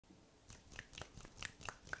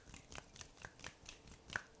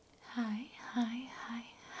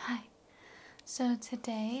Hi. So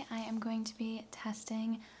today I am going to be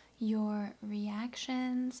testing your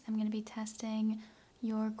reactions. I'm going to be testing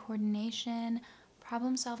your coordination,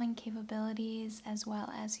 problem solving capabilities, as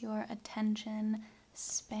well as your attention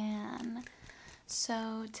span.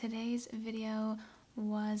 So today's video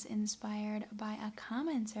was inspired by a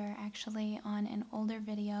commenter actually on an older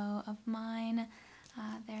video of mine.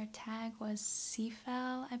 Their tag was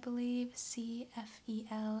CFEL, I believe,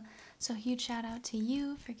 CFEL. So huge shout out to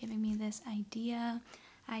you for giving me this idea.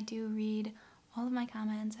 I do read all of my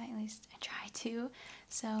comments, at least I try to.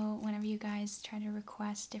 So whenever you guys try to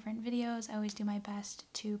request different videos, I always do my best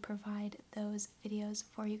to provide those videos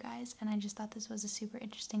for you guys. And I just thought this was a super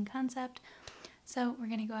interesting concept. So we're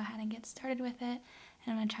gonna go ahead and get started with it. And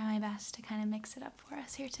I'm gonna try my best to kind of mix it up for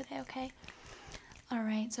us here today, okay?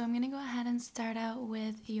 Alright, so I'm going to go ahead and start out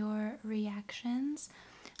with your reactions.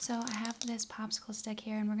 So I have this popsicle stick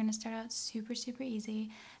here and we're going to start out super easy,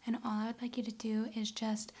 and all I would like you to do is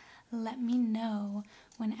just let me know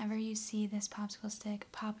whenever you see this popsicle stick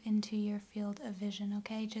pop into your field of vision,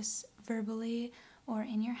 okay? Just verbally or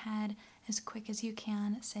in your head as quick as you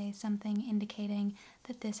can say something indicating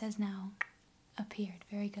that this has now appeared.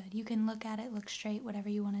 Very good. You can look at it, look straight, whatever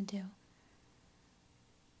you want to do.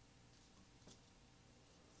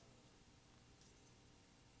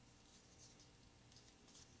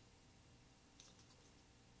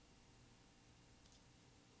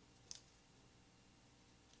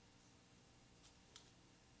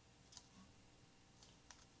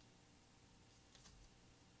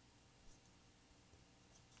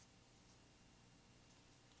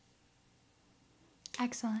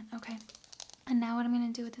 Excellent, okay. And now what I'm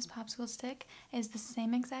going to do with this popsicle stick is the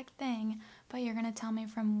same exact thing, but you're going to tell me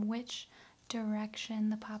from which direction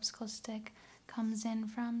the popsicle stick comes in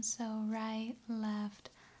from. So right, left,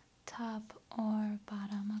 top, or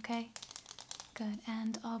bottom, okay? Good,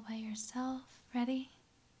 and all by yourself. Ready?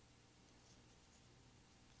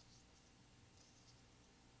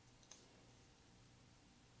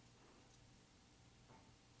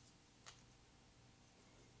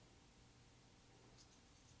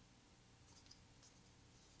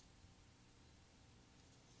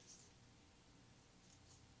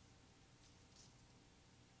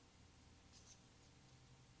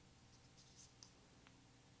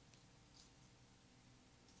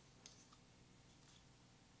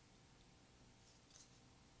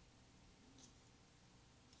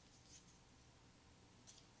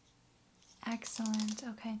 Excellent.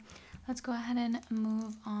 Okay, let's go ahead and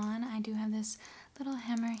move on. I do have this little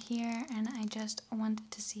hammer here, and I just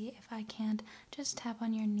wanted to see if I can't just tap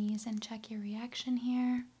on your knees and check your reaction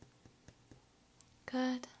here.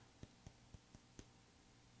 Good.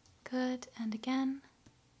 Good, and again.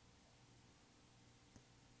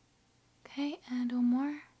 Okay, and one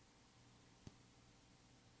more.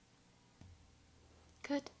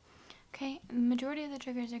 Good. Okay, the majority of the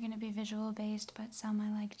triggers are going to be visual based, but some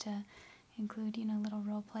I like to include, little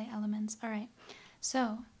role play elements. All right,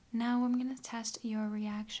 so now I'm going to test your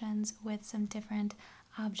reactions with some different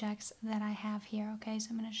objects that I have here, okay? So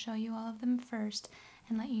I'm going to show you all of them first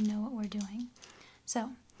and let you know what we're doing. So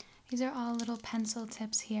these are all little pencil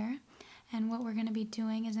tips here, and what we're going to be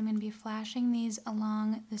doing is I'm going to be flashing these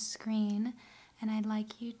along the screen, and I'd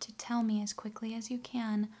like you to tell me as quickly as you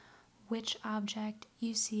can which object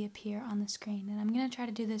you see appear on the screen. And I'm going to try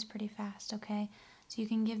to do this pretty fast, okay? So you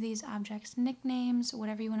can give these objects nicknames,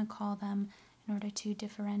 whatever you want to call them, in order to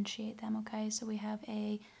differentiate them, okay? So we have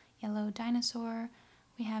a yellow dinosaur,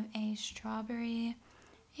 we have a strawberry,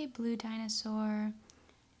 a blue dinosaur,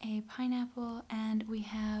 a pineapple, and we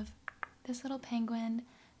have this little penguin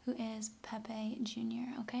who is Pepe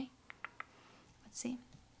Jr., okay? Let's see.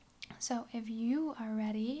 So if you are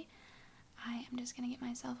ready, I am just going to get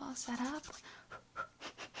myself all set up.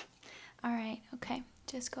 Alright, okay.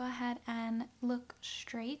 Just go ahead and look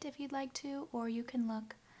straight if you'd like to, or you can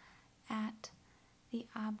look at the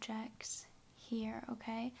objects here,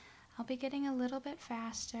 okay? I'll be getting a little bit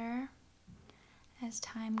faster as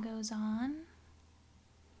time goes on.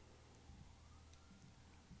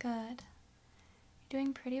 Good. You're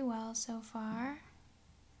doing pretty well so far.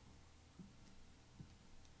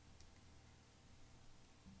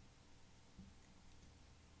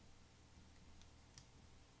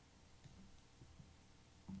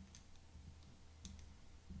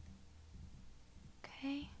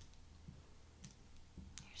 Okay.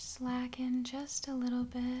 You're slacking just a little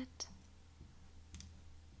bit.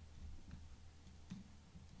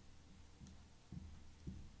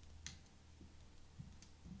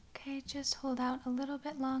 Okay, just hold out a little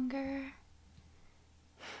bit longer.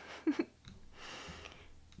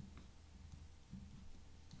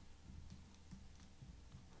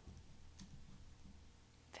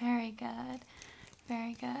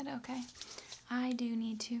 good. Okay. I do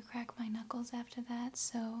need to crack my knuckles after that,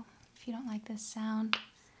 so if you don't like this sound,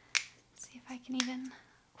 let's see if I can even...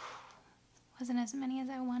 Wasn't as many as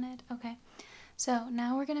I wanted. Okay. So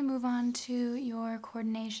now we're going to move on to your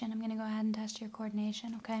coordination. I'm going to go ahead and test your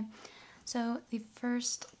coordination, okay? So the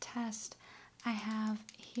first test I have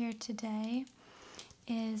here today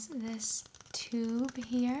is this tube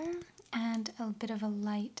here and a bit of a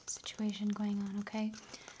light situation going on, okay?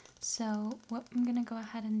 So what I'm going to go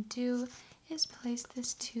ahead and do is place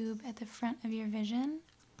this tube at the front of your vision,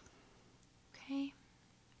 okay?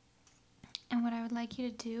 And what I would like you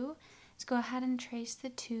to do is go ahead and trace the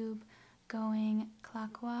tube going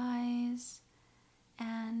clockwise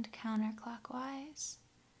and counterclockwise.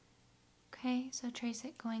 Okay, so trace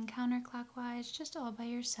it going counterclockwise, just all by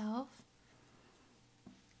yourself.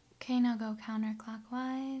 Okay, now go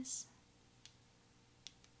counterclockwise,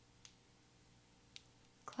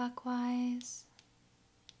 clockwise,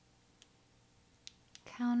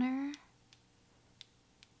 counter,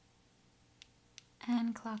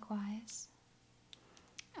 and clockwise.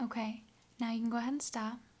 Okay, now you can go ahead and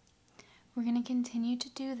stop. We're going to continue to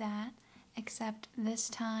do that, except this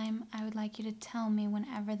time I would like you to tell me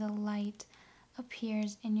whenever the light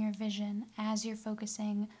appears in your vision as you're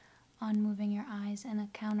focusing on moving your eyes in a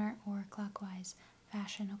counter or clockwise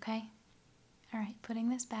fashion, okay? Alright, putting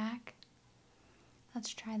this back.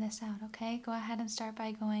 Let's try this out, okay? Go ahead and start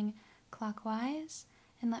by going clockwise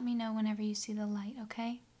and let me know whenever you see the light,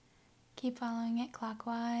 okay? Keep following it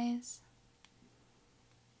clockwise.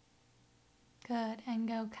 Good, and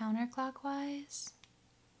go counterclockwise.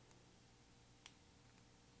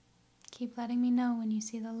 Keep letting me know when you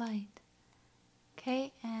see the light.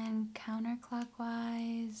 Okay, and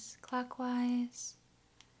counterclockwise, clockwise.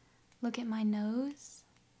 Look at my nose.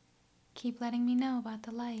 Keep letting me know about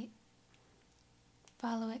the light.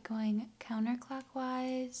 Follow it going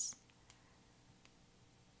counterclockwise.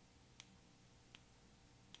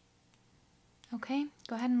 Okay,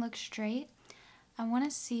 go ahead and look straight. I want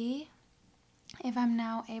to see if I'm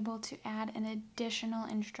now able to add an additional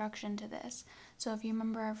instruction to this. So if you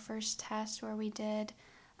remember our first test where we did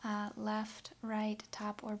left, right,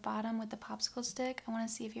 top, or bottom with the popsicle stick, I want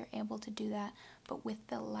to see if you're able to do that, but with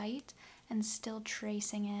the light and still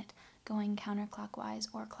tracing it going counterclockwise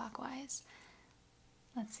or clockwise.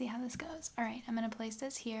 Let's see how this goes. Alright, I'm going to place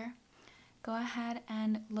this here. Go ahead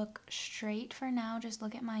and look straight for now. Just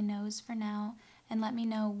look at my nose for now and let me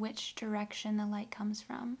know which direction the light comes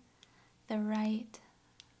from. The right.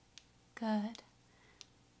 Good.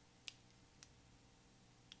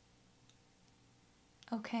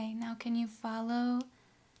 Okay, now can you follow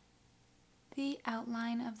the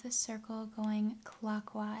outline of the circle going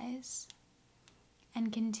clockwise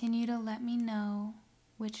and continue to let me know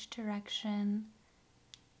which direction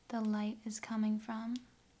the light is coming from?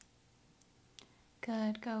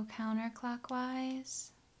 Good. Go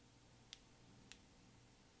counterclockwise,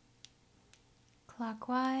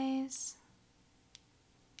 clockwise,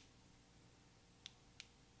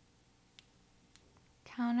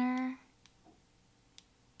 counter,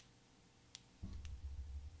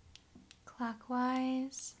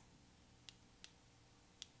 clockwise,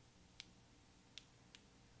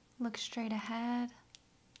 look straight ahead,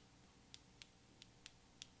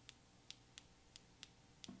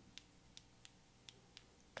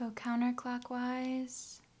 go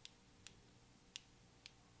counterclockwise,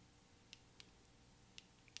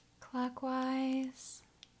 clockwise,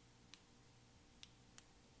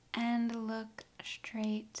 and look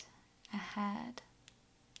straight ahead.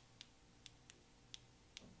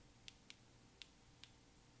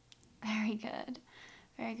 Very good.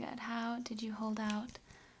 Very good. How did you hold out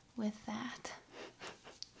with that?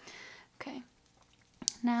 Okay.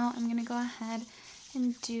 Now I'm going to go ahead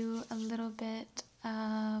and do a little bit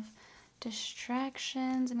of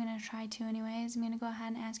distractions. I'm going to try to anyways. I'm going to go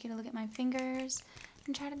ahead and ask you to look at my fingers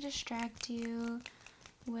and try to distract you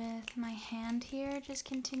with my hand here. Just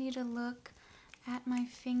continue to look at my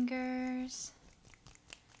fingers.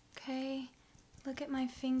 Okay. Look at my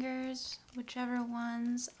fingers, whichever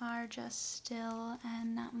ones are just still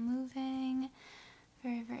and not moving.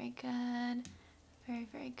 Very, very good. Very,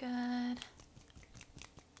 very good.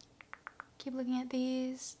 Keep looking at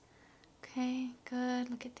these. Okay, good.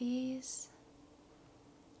 Look at these.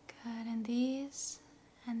 Good, and these,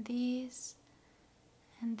 and these,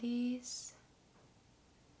 and these.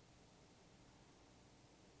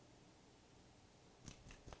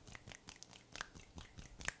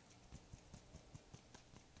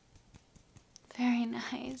 Very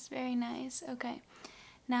nice, very nice. Okay,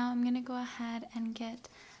 now I'm going to go ahead and get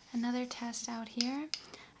another test out here.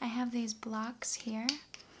 I have these blocks here,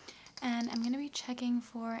 And I'm going to be checking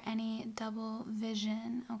for any double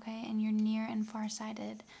vision, okay, and your near and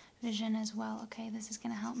far-sighted vision as well, okay? This is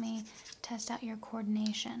going to help me test out your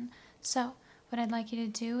coordination. So, what I'd like you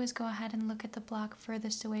to do is go ahead and look at the block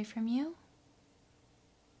furthest away from you.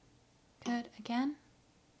 Good, again.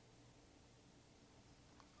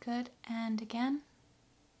 Good, and again.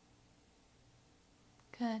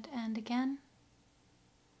 Good, and again.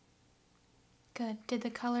 Good. Did the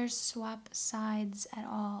colors swap sides at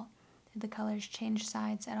all? Did the colors change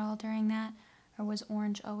sides at all during that? Or was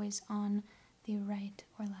orange always on the right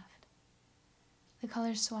or left? The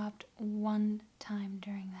colors swapped one time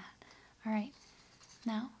during that. All right.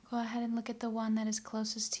 Now, go ahead and look at the one that is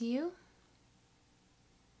closest to you.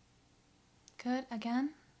 Good. Again.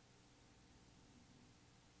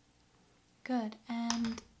 Good.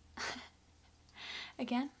 And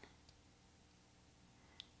again.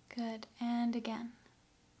 Good. And again.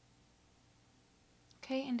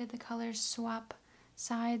 Okay, and did the colors swap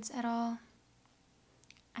sides at all?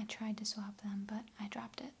 I tried to swap them, but I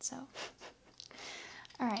dropped it, so.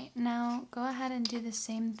 Alright, now go ahead and do the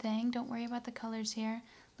same thing. Don't worry about the colors here.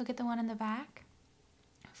 Look at the one in the back,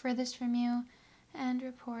 furthest from you, and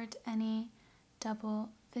report any double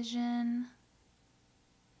vision.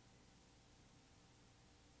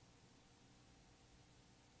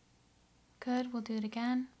 Good, we'll do it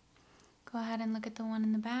again. Go ahead and look at the one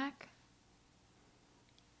in the back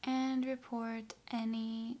and report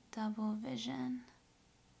any double vision.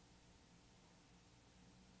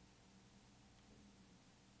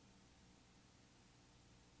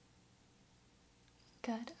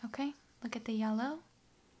 Good, okay. Look at the yellow.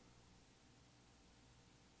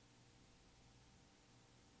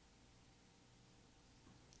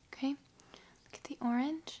 Okay, look at the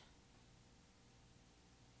orange.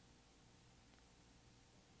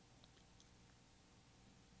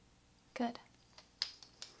 Good.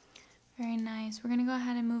 Very nice. We're going to go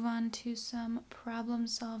ahead and move on to some problem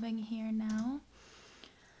solving here now.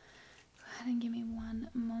 Go ahead and give me one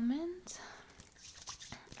moment.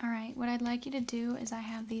 Alright, what I'd like you to do is I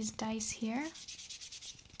have these dice here.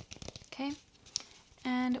 Okay?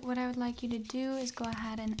 And what I would like you to do is go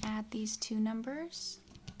ahead and add these two numbers.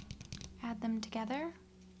 Add them together.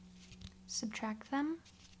 Subtract them.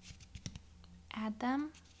 Add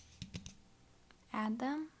them. Add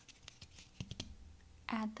them.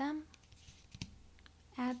 Add them.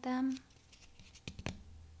 Add them,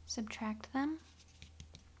 subtract them,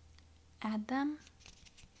 add them,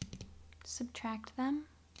 subtract them,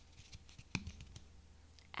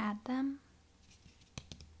 add them,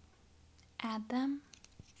 add them,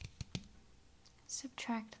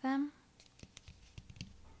 subtract them,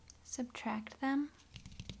 subtract them,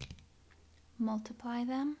 multiply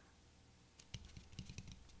them,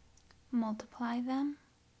 multiply them,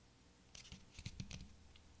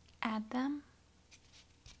 add them,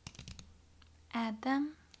 add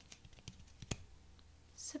them,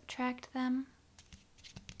 subtract them,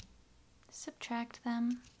 subtract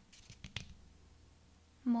them,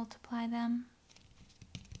 multiply them,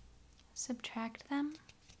 subtract them,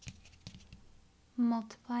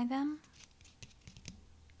 multiply them,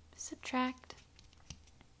 subtract,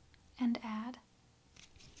 and add.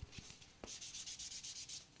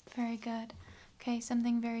 Very good. Okay,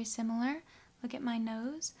 something very similar. Look at my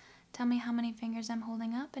nose. Tell me how many fingers I'm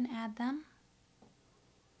holding up and add them.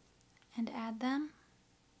 And add them.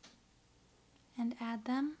 And add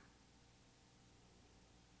them.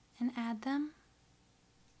 And add them.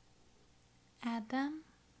 Add them.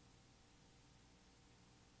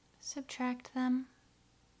 Subtract them.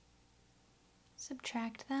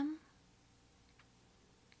 Subtract them.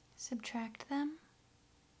 Subtract them.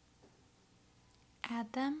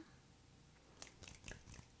 Add them.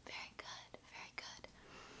 Very good, very good.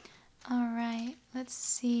 All right, let's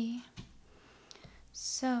see.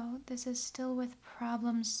 So this is still with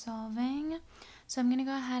problem solving. So I'm going to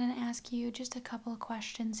go ahead and ask you just a couple of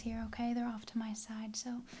questions here, okay? They're off to my side,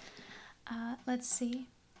 so let's see.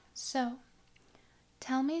 So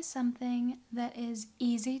tell me something that is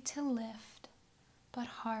easy to lift but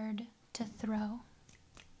hard to throw.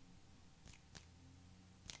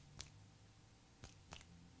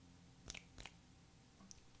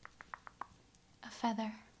 A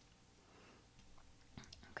feather.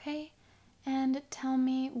 Okay, and tell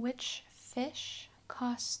me which fish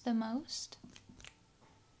costs the most.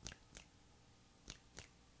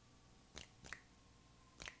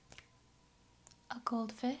 A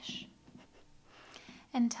goldfish.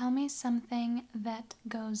 And tell me something that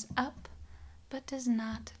goes up but does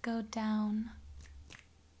not go down.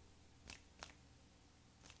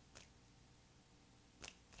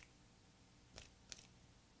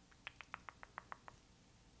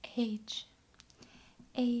 Age.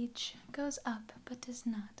 Age goes up but does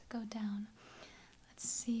not go down. Let's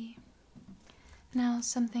see. Now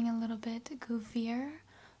something a little bit goofier.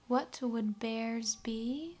 What would bears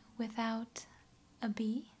be without a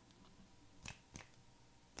B?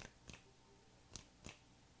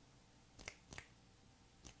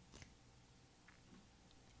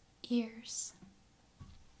 Ears.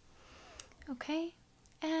 Okay,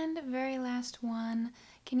 and very last one.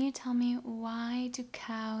 Can you tell me, why do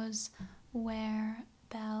cows wear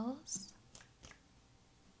bells?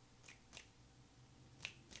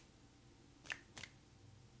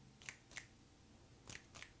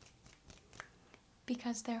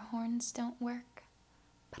 Because their horns don't work.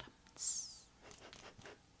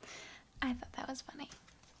 I thought that was funny.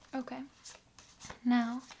 Okay.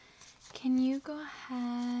 Now, can you go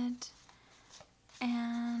ahead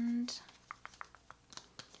and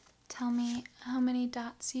tell me how many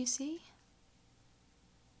dots you see?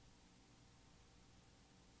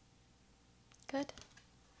 Good.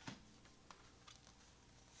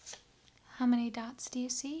 How many dots do you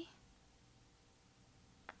see?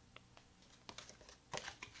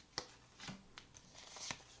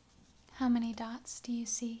 How many dots do you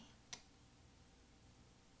see?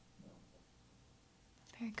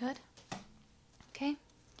 Very good. Okay.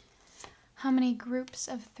 How many groups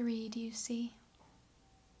of 3 do you see?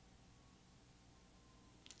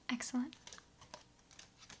 Excellent.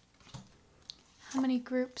 How many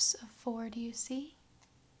groups of 4 do you see?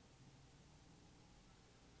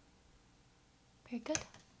 Very good.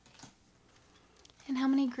 And how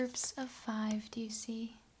many groups of 5 do you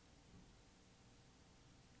see?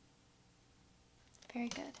 Very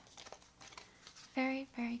good. Very,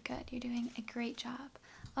 very good. You're doing a great job.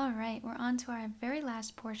 Alright, we're on to our very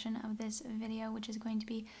last portion of this video, which is going to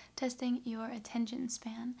be testing your attention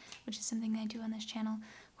span, which is something I do on this channel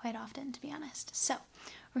quite often, to be honest. So,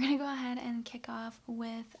 we're going to go ahead and kick off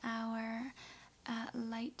with our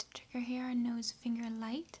light trigger here, our nose finger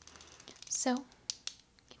light. So,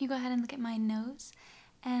 can you go ahead and look at my nose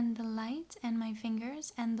and the light and my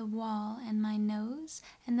fingers and the wall and my nose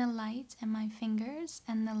and the light and my fingers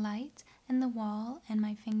and the light and the wall and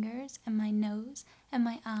my fingers and my nose and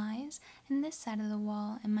my eyes and this side of the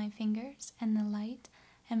wall and my fingers and the light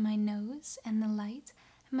and my nose and the light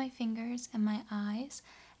and my fingers and my eyes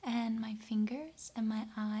and my fingers and my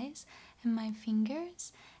eyes and my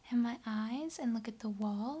fingers and my eyes, and look at the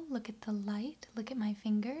wall, look at the light, look at my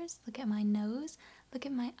fingers, look at my nose, look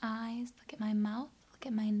at my eyes, look at my mouth, look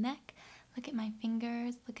at my neck, look at my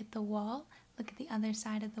fingers, look at the wall, look at the other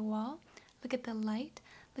side of the wall, look at the light,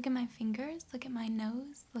 look at my fingers, look at my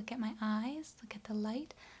nose, look at my eyes, look at the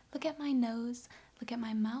light, look at my nose, look at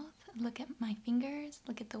my mouth, look at my fingers,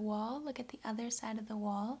 look at the wall, look at the other side of the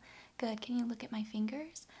wall. Good. Can you look at my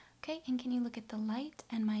fingers? Okay, and can you look at the light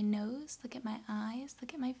and my nose? Look at my eyes,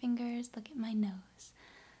 look at my fingers, look at my nose.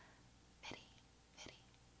 Very, very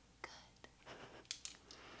good.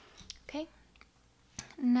 Okay,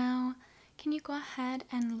 now can you go ahead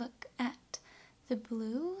and look at the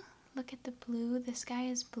blue? Look at the blue. The sky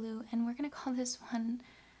is blue, and we're going to call this one,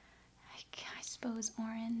 I suppose,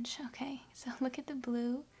 orange. Okay, so look at the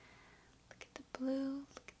blue. Look at the blue.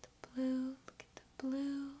 Look at the blue. Look at the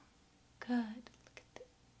blue. Good.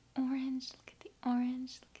 Orange, look at the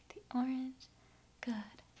orange, look at the orange. Good.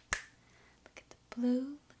 Look at the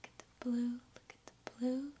blue, look at the blue, look at the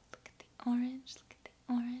blue, look at the orange, look at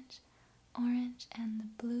the orange, orange and the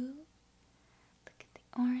blue. Look at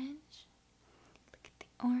the orange, look at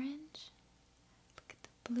the orange, look at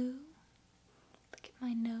the blue, look at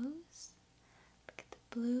my nose, look at the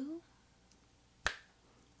blue,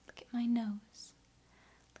 look at my nose,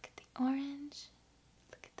 look at the orange,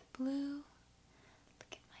 look at the blue,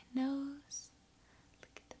 nose,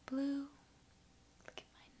 look at the blue, look at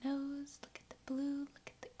my nose, look at the blue, look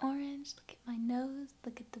at the orange, look at my nose,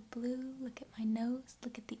 look at the blue, look at my nose,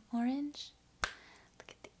 look at the orange, look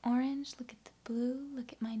at the orange, look at the blue,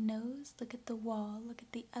 look at my nose, look at the wall, look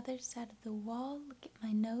at the other side of the wall, look at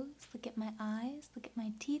my nose, look at my eyes, look at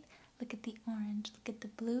my teeth, look at the orange, look at the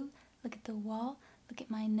blue, look at the wall, look at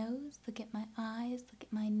my nose, look at my eyes, look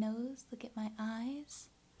at my nose, look at my eyes.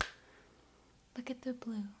 Look at the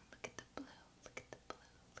blue, look at the blue, look at the blue,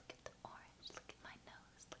 look at the orange, look at my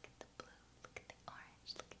nose, look at the blue, look at the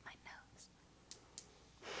orange, look at my nose.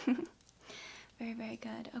 Very, very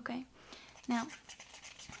good. Okay, now,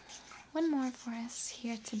 one more for us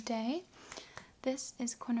here today. This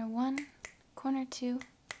is corner 1, corner 2,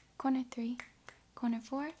 corner 3, corner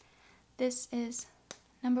 4. This is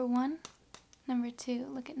number 1, number 2.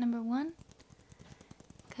 Look at number 1.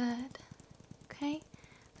 Good. Okay,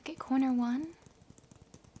 look at corner 1.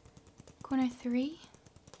 Corner 3,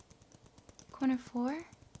 Corner 4. Look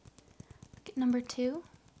at number 2.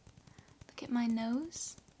 Look at my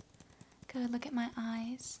nose. Good. Look at my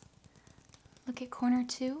eyes. Look at corner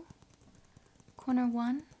 2. Corner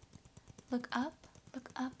 1. Look up.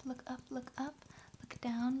 Look up. Look up. Look up. Look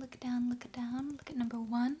down. Look down. Look down. Look at number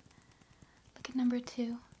 1. Look at number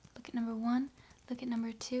 2. Look at number 1. Look at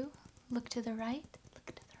number 2. Look to the right. Look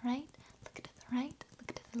to the right. Look to the right.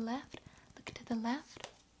 Look to the left. Look to the left.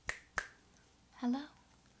 Hello.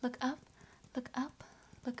 Look up. Look up.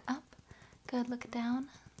 Look up. Good. Look down.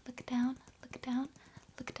 Look down. Look down.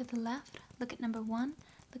 Look to the left. Look at number 1.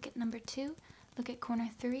 Look at number 2. Look at corner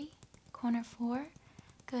 3. Corner 4.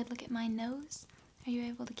 Good. Look at my nose. Are you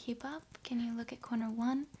able to keep up? Can you look at corner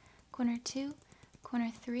 1, corner 2,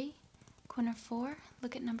 corner 3, corner 4?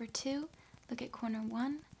 Look at number 2. Look at corner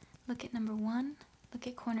 1. Look at number 1. Look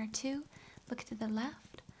at corner 2. Look to the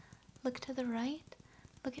left. Look to the right.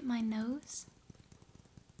 Look at my nose.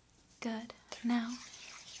 Good. Now,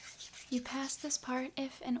 you passed this part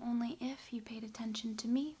if and only if you paid attention to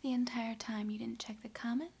me the entire time. You didn't check the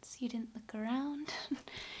comments. You didn't look around.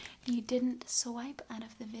 You didn't swipe out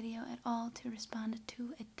of the video at all to respond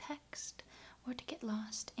to a text or to get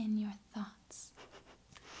lost in your thoughts.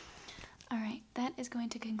 Alright, that is going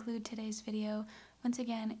to conclude today's video. Once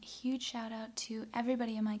again, huge shout out to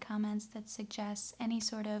everybody in my comments that suggests any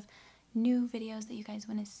sort of new videos that you guys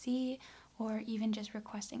want to see, or even just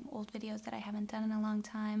requesting old videos that I haven't done in a long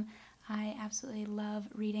time. I absolutely love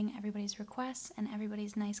reading everybody's requests and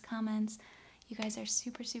everybody's nice comments. You guys are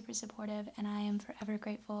super, super supportive, and I am forever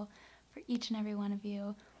grateful for each and every one of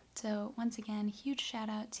you. So once again, huge shout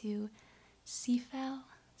out to CFEL,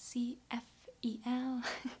 C-F-E-L.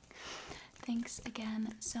 Thanks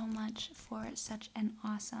again so much for such an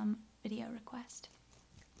awesome video request.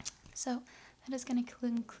 So that is going to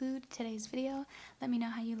conclude today's video. Let me know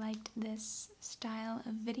how you liked this style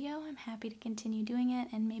of video. I'm happy to continue doing it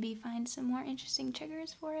and maybe find some more interesting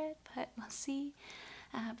triggers for it, but we'll see.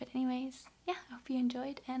 But anyways, yeah, I hope you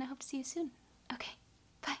enjoyed, and I hope to see you soon. Okay,